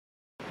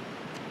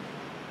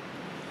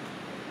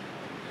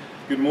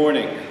Good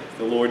morning.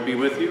 The Lord be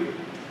with you.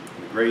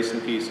 The grace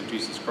and peace of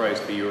Jesus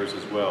Christ be yours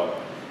as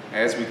well.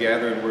 As we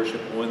gather and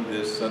worship on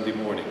this Sunday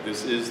morning,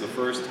 this is the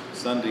first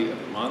Sunday of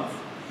the month.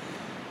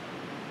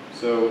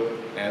 So,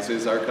 as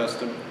is our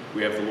custom,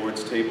 we have the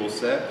Lord's table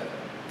set,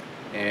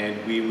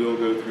 and we will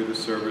go through the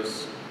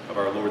service of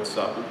our Lord's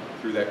Supper,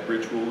 through that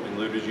ritual and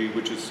liturgy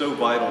which is so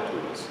vital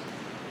to us.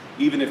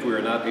 Even if we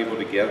are not able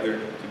to gather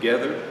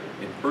together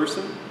in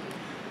person,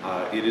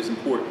 it is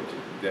important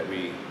that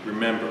we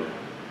remember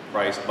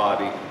Christ's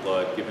body and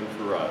blood given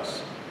for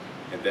us,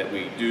 and that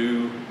we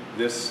do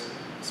this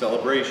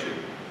celebration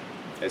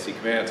as he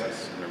commands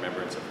us in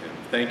remembrance of him.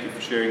 Thank you for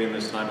sharing in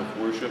this time of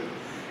worship.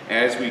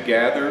 As we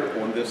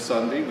gather on this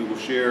Sunday, we will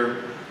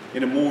share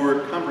in a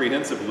more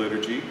comprehensive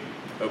liturgy,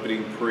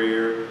 opening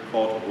prayer,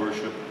 call to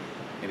worship,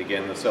 and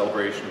again the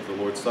celebration of the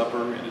Lord's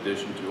Supper, in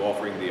addition to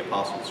offering the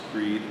Apostles'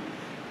 Creed,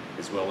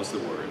 as well as the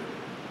Word.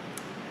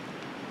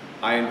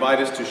 I invite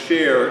us to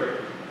share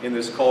in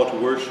this call to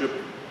worship.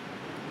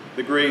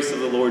 The grace of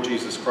the Lord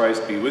Jesus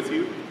Christ be with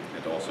you,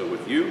 and also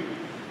with you.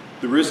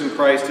 The risen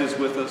Christ is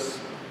with us.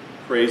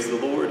 Praise the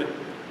Lord.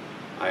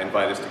 I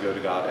invite us to go to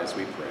God as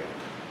we pray.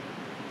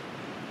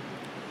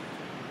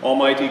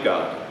 Almighty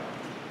God,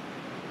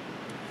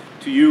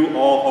 to you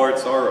all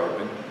hearts are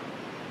open,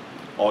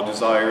 all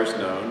desires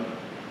known,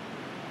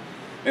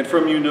 and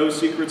from you no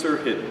secrets are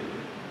hidden.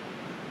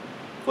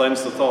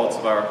 Cleanse the thoughts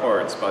of our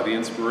hearts by the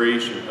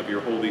inspiration of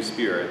your Holy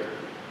Spirit,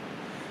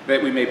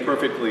 that we may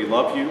perfectly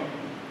love you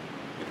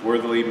and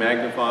worthily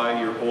magnify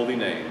your holy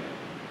name,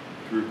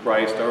 through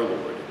Christ our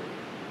Lord.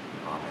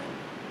 Amen.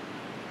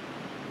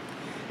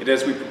 And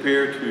as we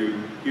prepare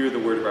to hear the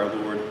word of our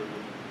Lord,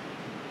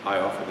 I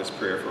offer this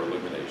prayer for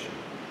illumination.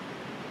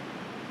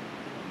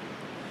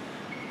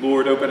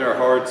 Lord, open our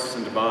hearts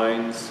and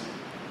minds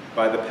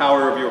by the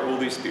power of your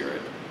Holy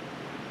Spirit,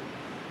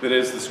 that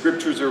as the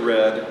scriptures are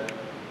read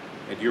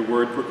and your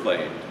word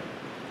proclaimed,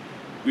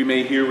 we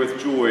may hear with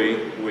joy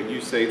what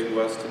you say to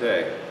us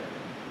today.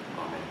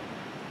 Amen.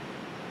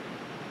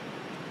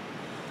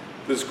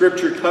 The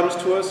scripture comes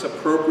to us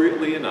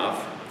appropriately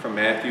enough from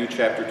Matthew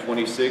chapter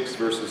 26,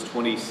 verses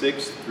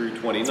 26 through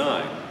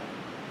 29.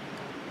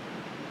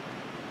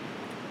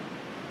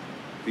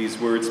 These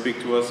words speak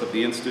to us of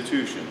the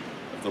institution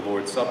of the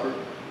Lord's Supper.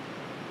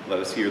 Let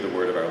us hear the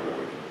word of our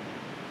Lord.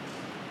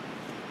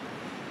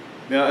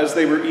 Now, as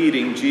they were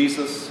eating,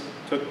 Jesus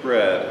took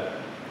bread,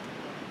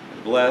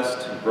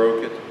 blessed and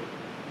broke it,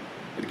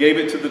 and gave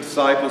it to the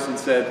disciples and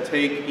said,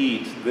 "Take,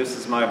 eat, this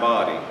is my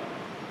body."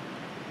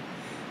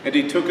 And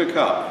he took a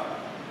cup,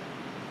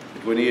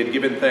 and when he had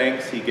given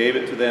thanks, he gave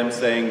it to them,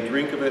 saying,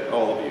 "Drink of it,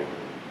 all of you.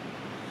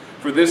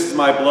 For this is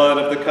my blood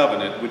of the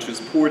covenant, which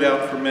is poured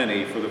out for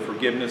many for the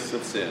forgiveness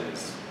of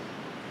sins.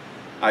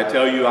 I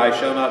tell you, I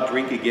shall not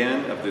drink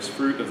again of this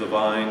fruit of the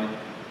vine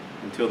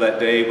until that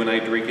day when I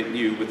drink it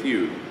new with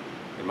you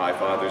in my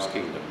Father's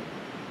kingdom."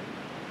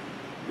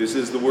 This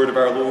is the word of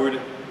our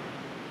Lord.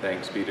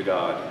 Thanks be to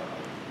God.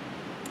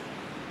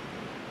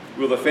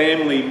 Well, the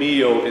family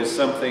meal is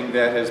something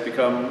that has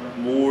become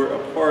more a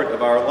part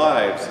of our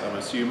lives, I'm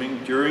assuming,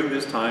 during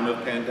this time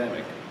of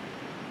pandemic.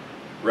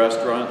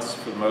 Restaurants,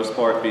 for the most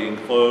part, being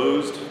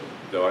closed,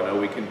 though I know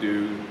we can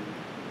do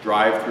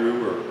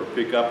drive-through or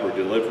pick up or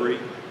delivery.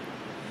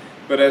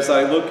 But as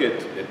I look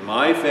at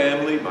my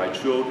family, my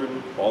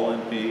children, Paul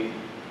and me,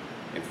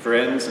 and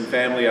friends and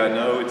family I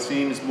know, it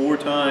seems more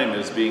time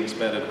is being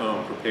spent at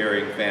home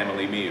preparing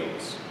family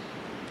meals.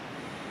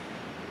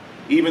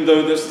 Even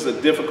though this is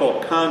a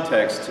difficult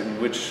context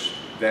in which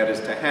that is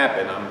to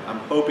happen, I'm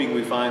hoping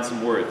we find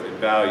some worth and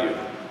value,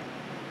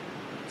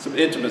 some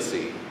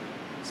intimacy,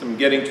 some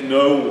getting to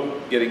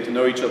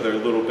know each other a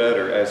little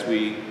better as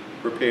we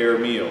prepare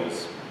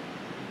meals,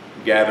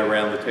 gather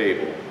around the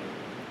table.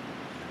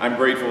 I'm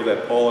grateful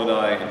that Paul and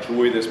I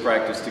enjoy this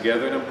practice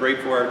together, and I'm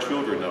grateful our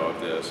children know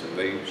of this, and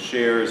they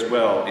share as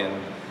well in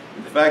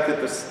the fact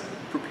that this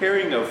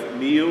preparing of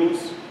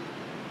meals,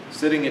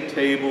 sitting at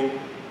table,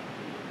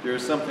 there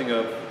is something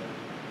of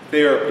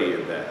therapy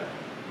in that,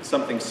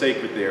 something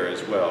sacred there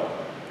as well.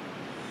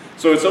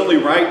 So it's only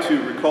right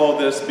to recall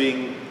this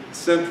being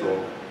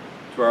central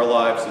to our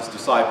lives as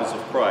disciples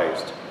of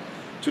Christ,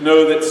 to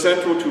know that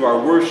central to our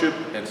worship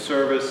and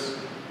service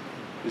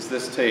is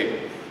this table.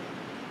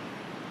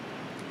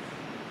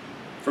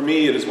 For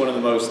me, it is one of the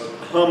most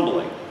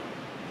humbling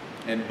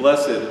and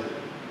blessed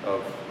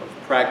of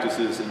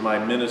practices in my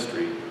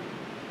ministry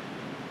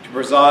to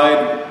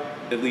preside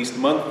at least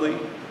monthly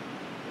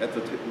at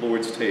the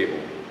Lord's table.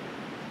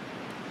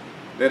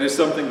 That is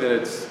something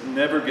that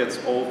never gets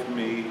old for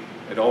me.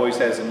 It always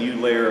has a new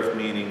layer of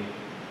meaning,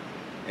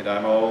 and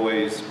I'm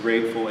always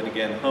grateful and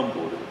again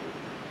humbled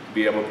to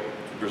be able to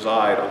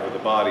preside over the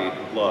body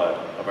and blood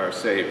of our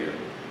Savior.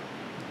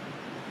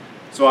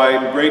 So I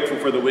am grateful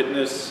for the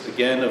witness,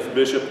 again, of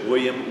Bishop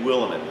William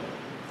Willimon,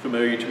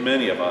 familiar to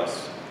many of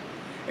us.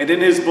 And in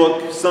his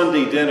book,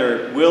 Sunday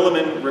Dinner,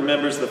 Willimon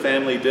remembers the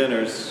family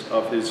dinners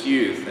of his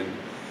youth. And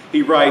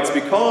he writes,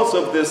 "Because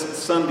of this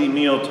Sunday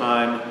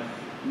mealtime,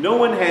 no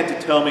one had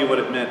to tell me what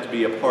it meant to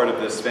be a part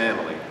of this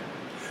family.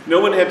 No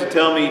one had to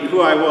tell me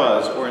who I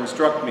was or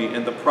instruct me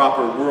in the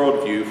proper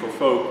worldview for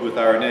folk with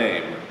our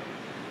name.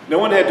 No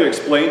one had to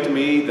explain to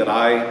me that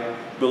I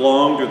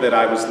belonged or that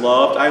I was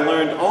loved. I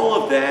learned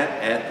all of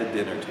that at the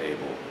dinner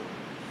table.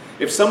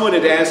 If someone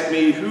had asked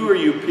me, who are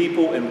you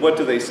people and what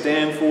do they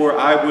stand for,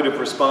 I would have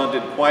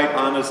responded quite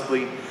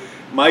honestly,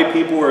 my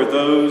people are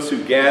those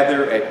who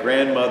gather at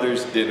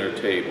grandmother's dinner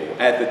table.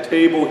 At the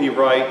table, he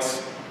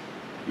writes,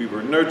 we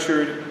were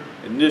nurtured,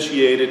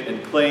 initiated,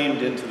 and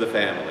claimed into the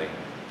family.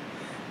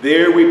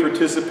 There we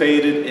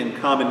participated in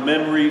common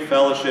memory,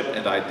 fellowship,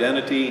 and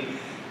identity.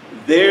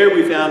 There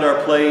we found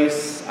our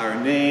place, our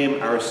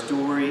name, our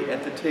story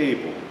at the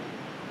table.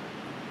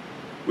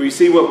 We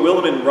see what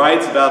Willimon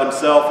writes about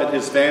himself and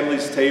his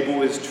family's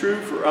table is true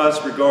for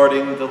us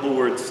regarding the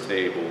Lord's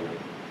table.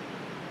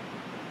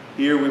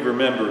 Here we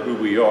remember who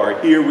we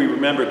are. Here we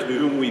remember to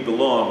whom we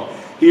belong.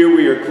 Here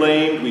we are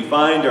claimed, we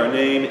find our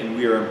name, and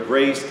we are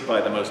embraced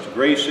by the most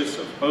gracious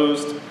of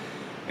hosts.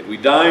 And we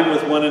dine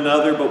with one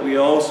another, but we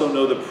also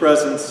know the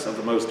presence of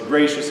the most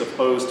gracious of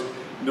hosts,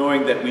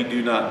 knowing that we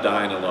do not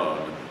dine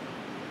alone.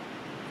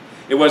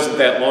 It wasn't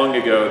that long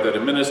ago that a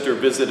minister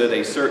visited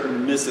a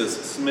certain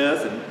Mrs.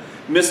 Smith, and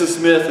Mrs.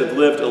 Smith had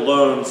lived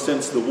alone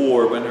since the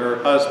war when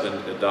her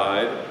husband had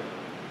died.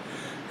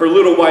 Her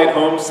little white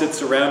home sits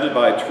surrounded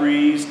by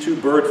trees, 2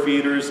 bird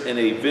feeders, and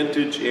a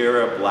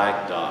vintage-era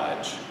black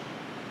Dodge.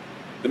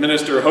 The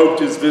minister hoped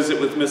his visit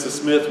with Mrs.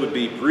 Smith would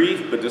be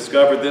brief, but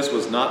discovered this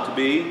was not to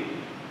be.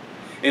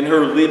 In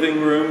her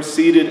living room,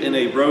 seated in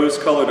a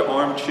rose-colored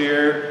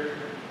armchair,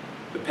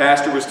 the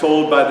pastor was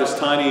told by this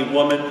tiny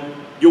woman,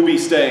 "You'll be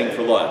staying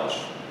for lunch."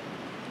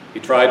 He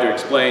tried to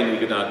explain he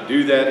could not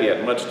do that. He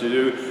had much to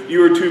do.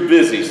 "You are too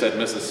busy," said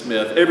Mrs.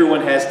 Smith.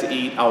 "Everyone has to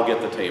eat. I'll get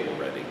the table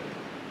ready."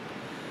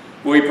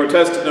 Well, he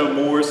protested no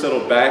more,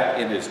 settled back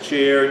in his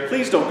chair.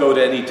 "Please don't go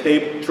to any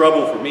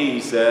trouble for me,"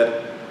 he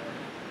said.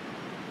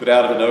 But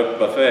out of an oak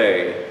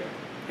buffet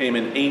came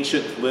an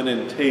ancient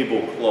linen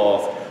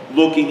tablecloth,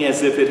 looking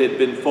as if it had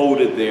been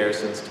folded there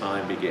since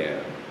time began.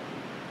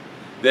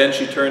 Then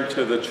she turned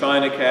to the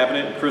china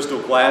cabinet, and crystal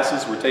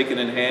glasses were taken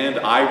in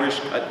hand, Irish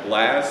cut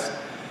glass.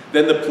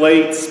 Then the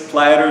plates,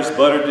 platters,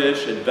 butter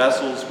dish, and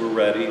vessels were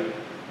ready.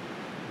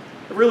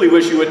 "I really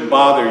wish you wouldn't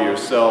bother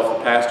yourself,"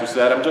 the pastor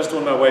said. "I'm just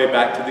on my way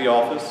back to the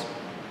office."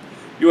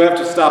 "You'll have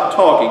to stop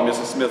talking,"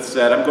 Mrs. Smith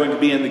said. "I'm going to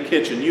be in the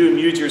kitchen. You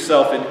amuse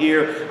yourself in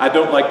here. I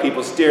don't like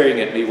people staring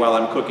at me while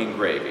I'm cooking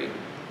gravy."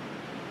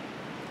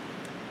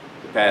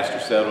 The pastor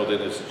settled in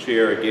his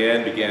chair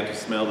again, began to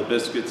smell the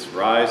biscuits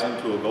rising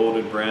to a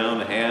golden brown,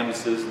 the ham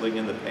sizzling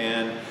in the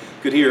pan,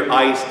 could hear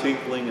ice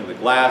tinkling in the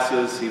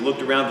glasses. He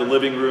looked around the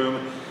living room,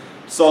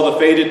 saw the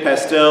faded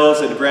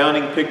pastels and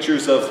browning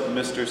pictures of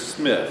Mr.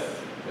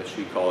 Smith, as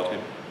she called him.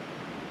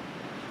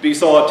 He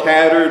saw a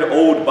tattered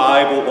old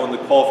Bible on the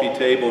coffee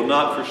table,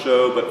 not for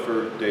show, but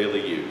for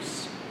daily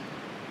use.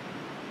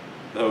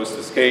 The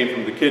hostess came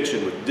from the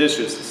kitchen with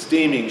dishes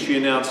steaming. She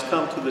announced,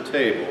 "Come to the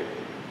table."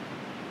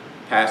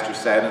 The pastor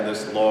sat in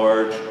this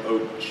large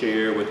oak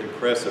chair with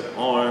impressive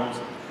arms.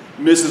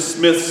 "Mrs.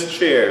 Smith's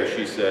chair,"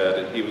 she said,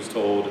 and he was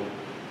told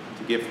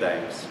to give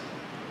thanks.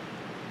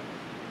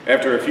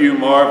 After a few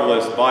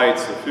marvelous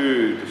bites of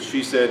food,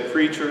 she said,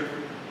 "Preacher,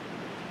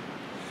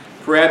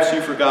 perhaps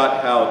you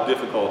forgot how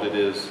difficult it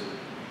is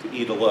to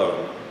eat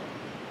alone.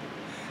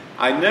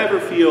 I never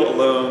feel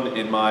alone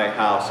in my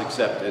house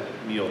except at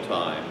meal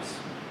times.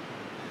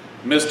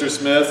 Mr.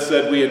 Smith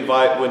said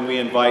when we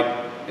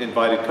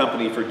invited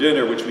company for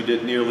dinner, which we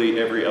did nearly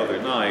every other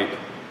night,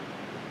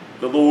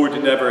 the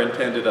Lord never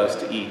intended us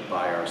to eat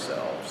by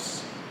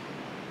ourselves."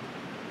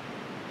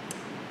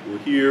 Well,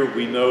 here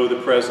we know the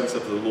presence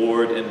of the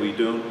Lord, and we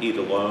don't eat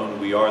alone.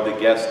 We are the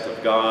guests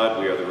of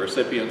God. We are the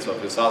recipients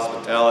of his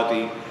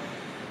hospitality.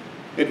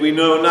 And we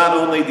know not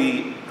only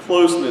the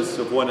closeness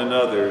of one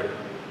another,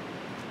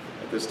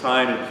 at this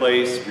time and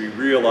place, we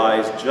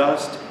realize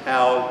just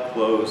how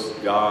close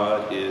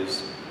God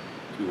is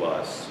to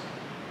us.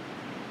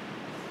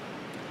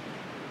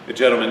 A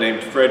gentleman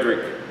named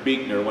Frederick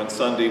Buechner one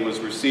Sunday was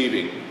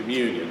receiving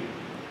communion.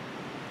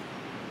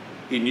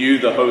 He knew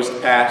the host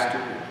pastor,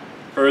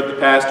 heard the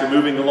pastor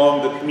moving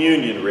along the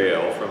communion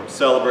rail from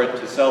celebrant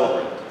to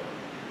celebrant.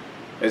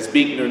 As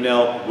Buechner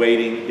knelt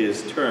waiting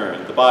his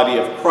turn, "The body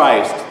of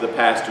Christ," the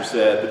pastor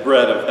said, "the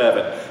bread of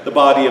heaven. The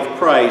body of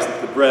Christ,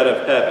 the bread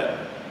of heaven."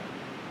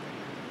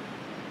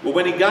 Well,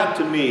 when he got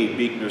to me,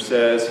 Buechner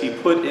says, he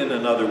put in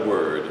another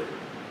word.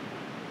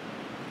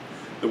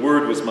 The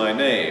word was my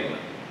name.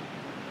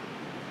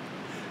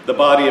 "The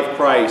body of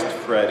Christ,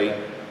 Freddie,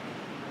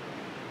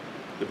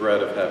 the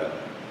bread of heaven."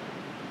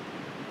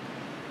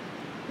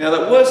 Now,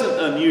 that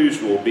wasn't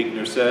unusual,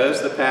 Buechner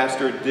says. The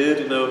pastor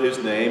did know his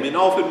name and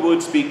often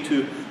would speak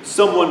to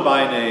someone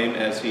by name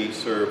as he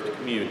served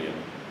communion.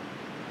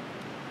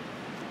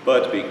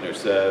 But, Buechner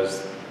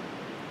says,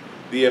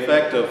 the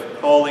effect of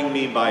calling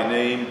me by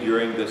name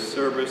during this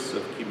service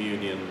of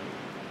communion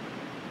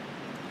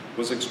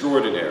was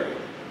extraordinary.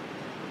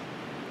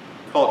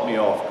 It caught me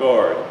off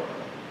guard.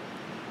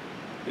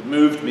 It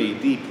moved me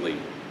deeply.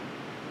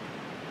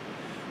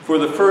 For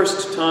the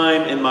first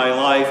time in my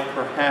life,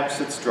 perhaps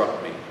it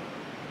struck me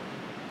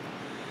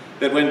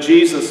that when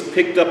Jesus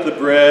picked up the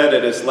bread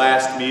at his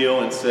last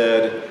meal and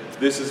said,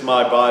 "This is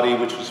my body,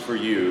 which is for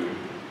you,"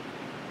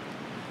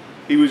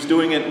 he was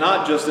doing it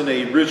not just in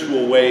a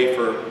ritual way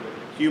for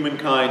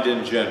humankind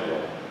in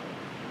general,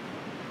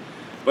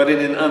 but in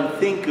an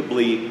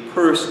unthinkably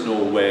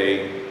personal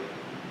way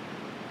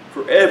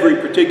for every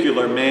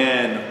particular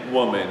man,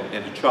 woman,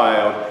 and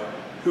child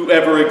who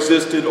ever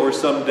existed or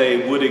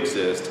someday would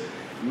exist.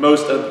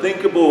 Most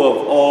unthinkable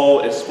of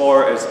all, as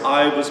far as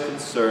I was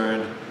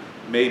concerned,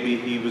 maybe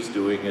he was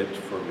doing it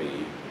for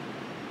me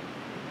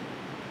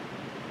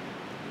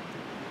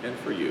and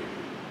for you.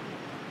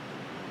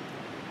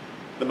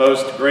 The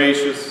most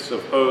gracious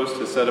of hosts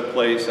has set a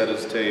place at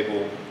his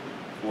table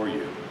for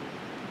you.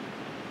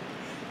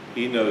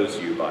 He knows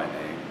you by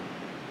name.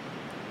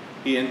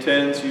 He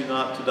intends you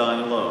not to dine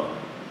alone.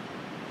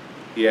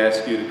 He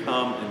asks you to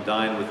come and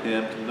dine with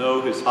him, to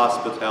know his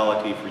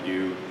hospitality for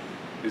you,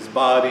 his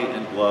body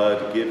and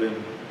blood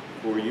given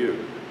for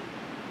you.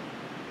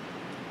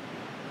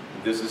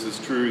 This is as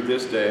true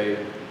this day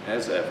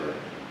as ever.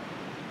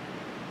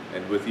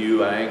 And with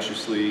you, I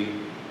anxiously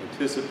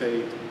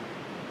anticipate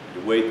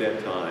and await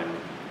that time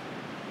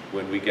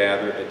when we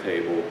gather at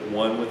table,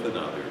 one with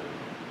another,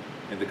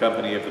 in the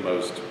company of the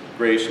most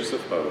gracious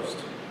of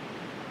hosts,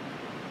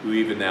 who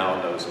even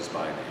now knows us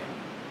by name.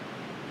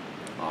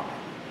 Amen.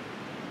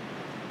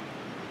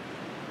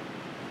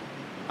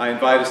 I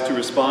invite us to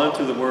respond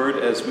to the word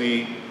as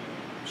we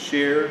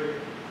share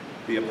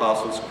the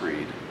Apostles'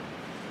 Creed.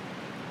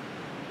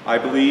 I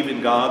believe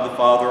in God the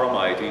Father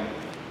Almighty,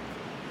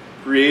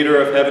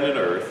 creator of heaven and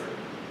earth.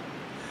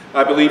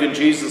 I believe in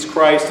Jesus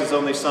Christ, his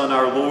only Son,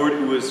 our Lord,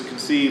 who was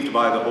conceived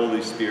by the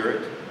Holy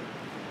Spirit,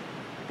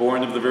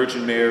 born of the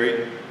Virgin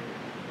Mary,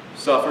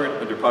 suffered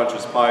under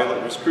Pontius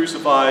Pilate, was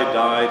crucified,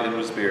 died, and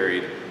was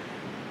buried.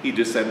 He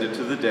descended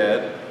to the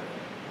dead.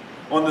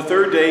 On the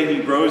third day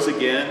he rose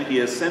again. He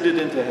ascended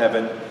into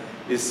heaven,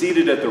 is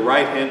seated at the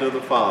right hand of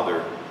the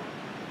Father,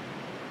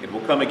 and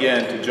will come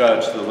again to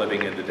judge the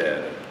living and the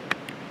dead.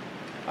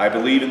 I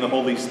believe in the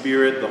Holy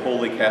Spirit, the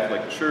Holy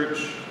Catholic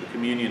Church, the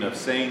communion of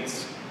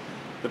saints,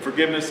 the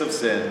forgiveness of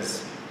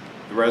sins,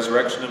 the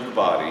resurrection of the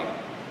body,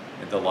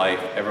 and the life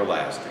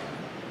everlasting.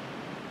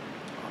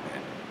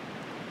 Amen.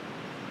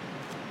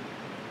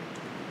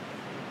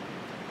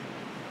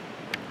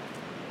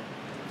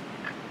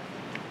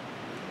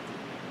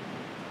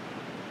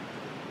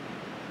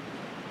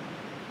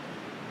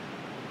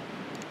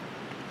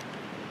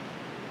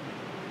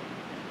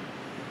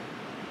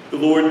 The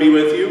Lord be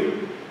with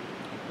you,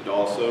 and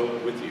also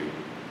with you.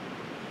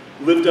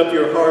 Lift up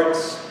your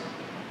hearts.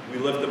 We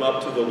lift them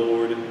up to the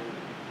Lord.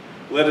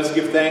 Let us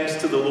give thanks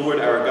to the Lord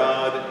our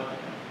God.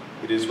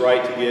 It is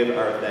right to give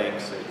our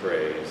thanks and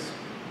praise.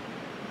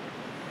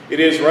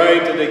 It is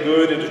right and a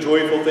good and a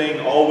joyful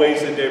thing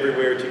always and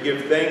everywhere to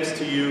give thanks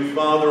to you,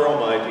 Father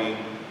Almighty,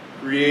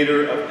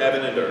 creator of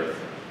heaven and earth.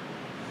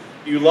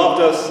 You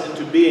loved us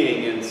into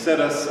being and set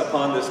us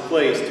upon this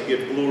place to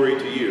give glory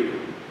to you.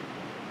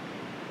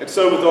 And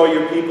so with all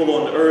your people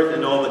on earth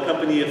and all the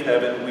company of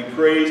heaven, we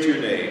praise your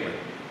name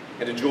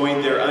and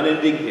join their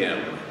unending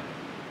hymn.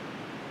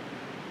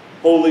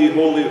 Holy,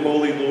 holy,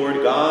 holy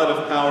Lord, God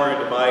of power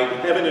and might,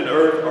 heaven and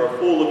earth are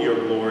full of your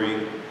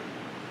glory.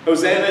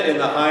 Hosanna in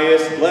the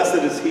highest,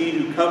 blessed is he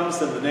who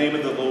comes in the name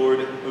of the Lord.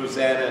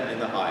 Hosanna in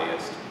the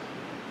highest.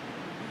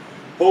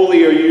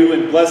 Holy are you,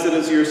 and blessed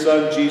is your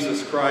Son,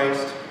 Jesus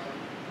Christ.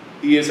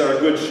 He is our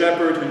good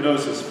shepherd who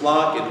knows his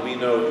flock, and we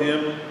know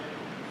him.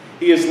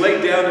 He has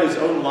laid down his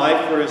own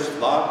life for his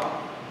flock.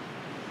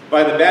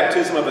 By the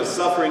baptism of his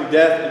suffering,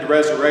 death, and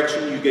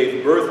resurrection, you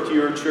gave birth to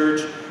your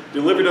church,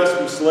 delivered us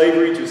from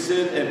slavery to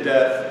sin and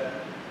death,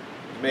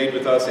 and made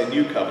with us a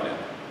new covenant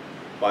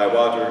by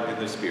water and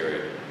the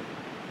Spirit.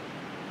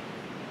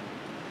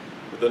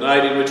 The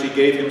night in which he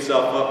gave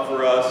himself up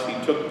for us,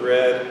 he took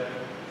bread,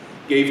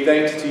 gave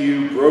thanks to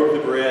you, broke the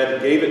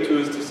bread, gave it to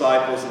his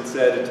disciples, and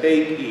said,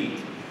 "Take, eat.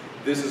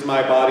 This is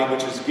my body,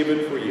 which is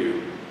given for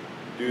you.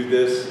 Do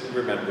this in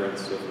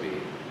remembrance of me."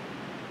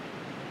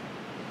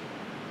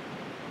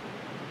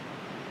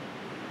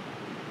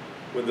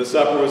 When the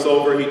supper was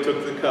over, he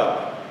took the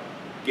cup,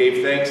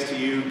 gave thanks to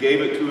you,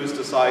 gave it to his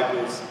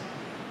disciples,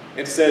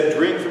 and said,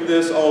 "Drink from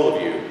this, all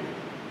of you.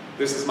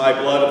 This is my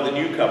blood of the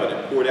new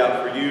covenant, poured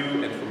out for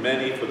you and for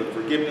many for the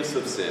forgiveness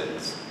of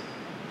sins.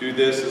 Do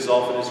this as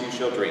often as you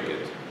shall drink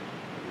it,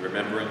 in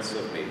remembrance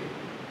of me."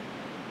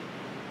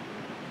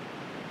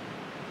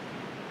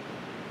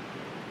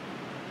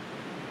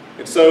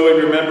 And so,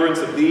 in remembrance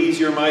of these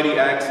your mighty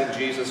acts in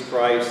Jesus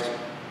Christ,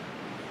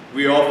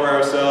 we offer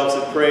ourselves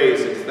in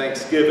praise and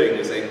thanksgiving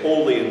as a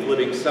holy and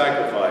living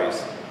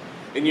sacrifice,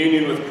 in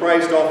union with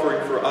Christ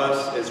offering for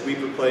us as we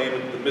proclaim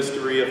the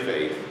mystery of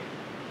faith.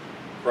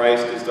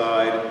 Christ has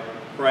died,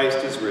 Christ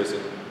is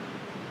risen,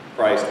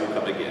 Christ will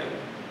come again.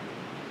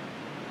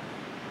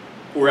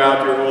 Pour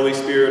out your Holy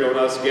Spirit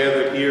on us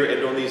gathered here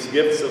and on these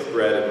gifts of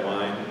bread and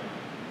wine.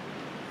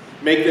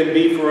 Make them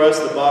be for us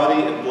the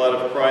body and blood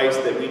of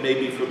Christ, that we may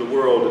be for the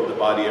world the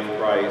body of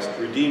Christ,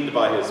 redeemed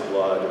by his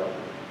blood,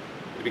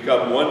 to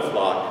become one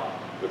flock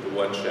with the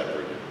one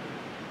shepherd.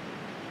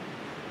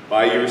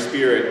 By your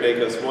Spirit, make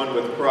us one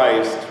with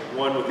Christ,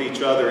 one with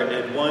each other,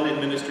 and one in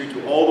ministry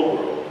to all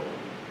the world,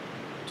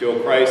 till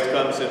Christ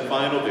comes in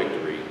final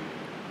victory,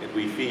 and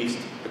we feast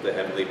at the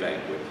heavenly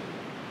banquet.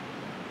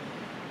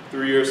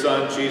 Through your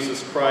Son,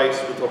 Jesus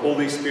Christ, with the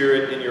Holy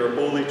Spirit in your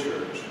holy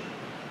church,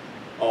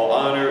 all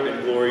honor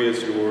and glory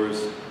is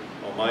yours,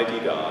 Almighty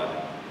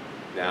God,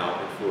 now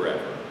and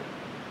forever.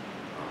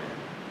 Amen.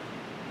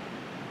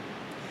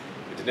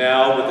 And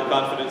now, with the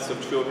confidence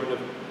of children of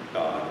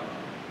God,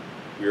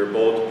 we are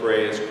bold to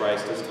pray as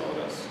Christ has taught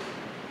us.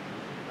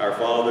 Our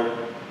Father,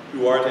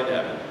 who art in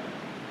heaven,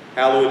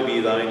 hallowed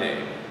be thy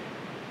name.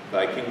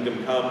 Thy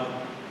kingdom come,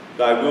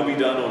 thy will be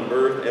done on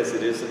earth as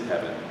it is in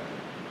heaven.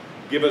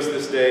 Give us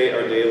this day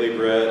our daily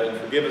bread, and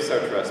forgive us our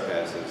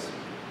trespasses,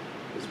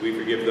 as we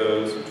forgive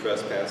those who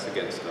trespass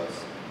against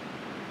us.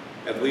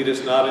 And lead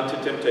us not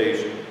into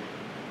temptation,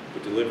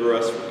 but deliver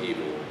us from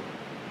evil.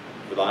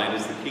 For thine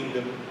is the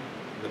kingdom,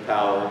 and the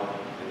power,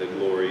 and the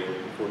glory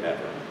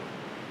forever.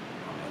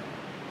 Amen.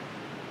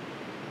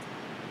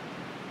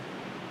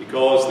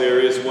 Because there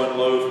is one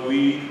loaf,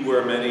 we who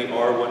are many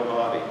are one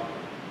body,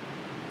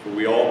 for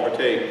we all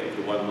partake of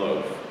the one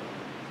loaf.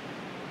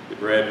 The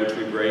bread which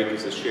we break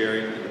is a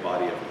sharing in the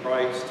body of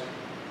Christ.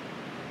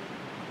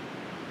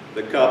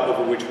 The cup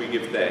over which we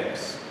give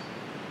thanks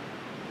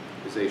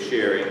is a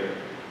sharing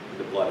in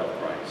the blood of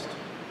Christ.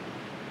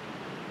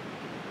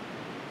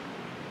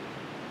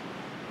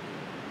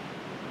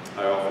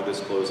 I offer this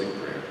closing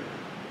prayer.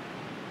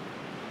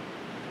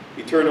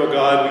 Eternal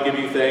God, we give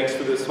you thanks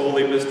for this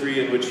holy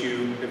mystery in which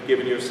you have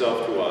given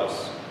yourself to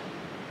us.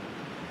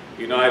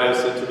 Unite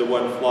us into the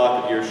one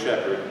flock of your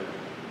shepherd.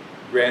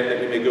 Grant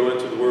that we may go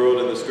into the world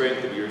in the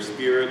strength of your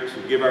Spirit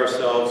to give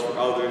ourselves for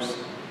others.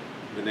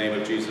 In the name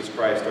of Jesus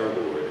Christ our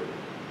Lord.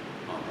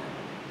 Amen.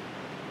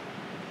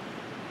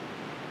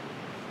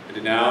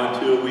 And now,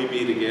 until we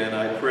meet again,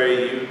 I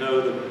pray you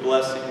know the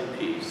blessing and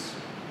peace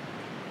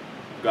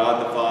of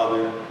God the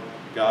Father,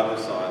 God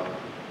the Son,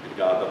 and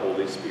God the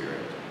Holy Spirit.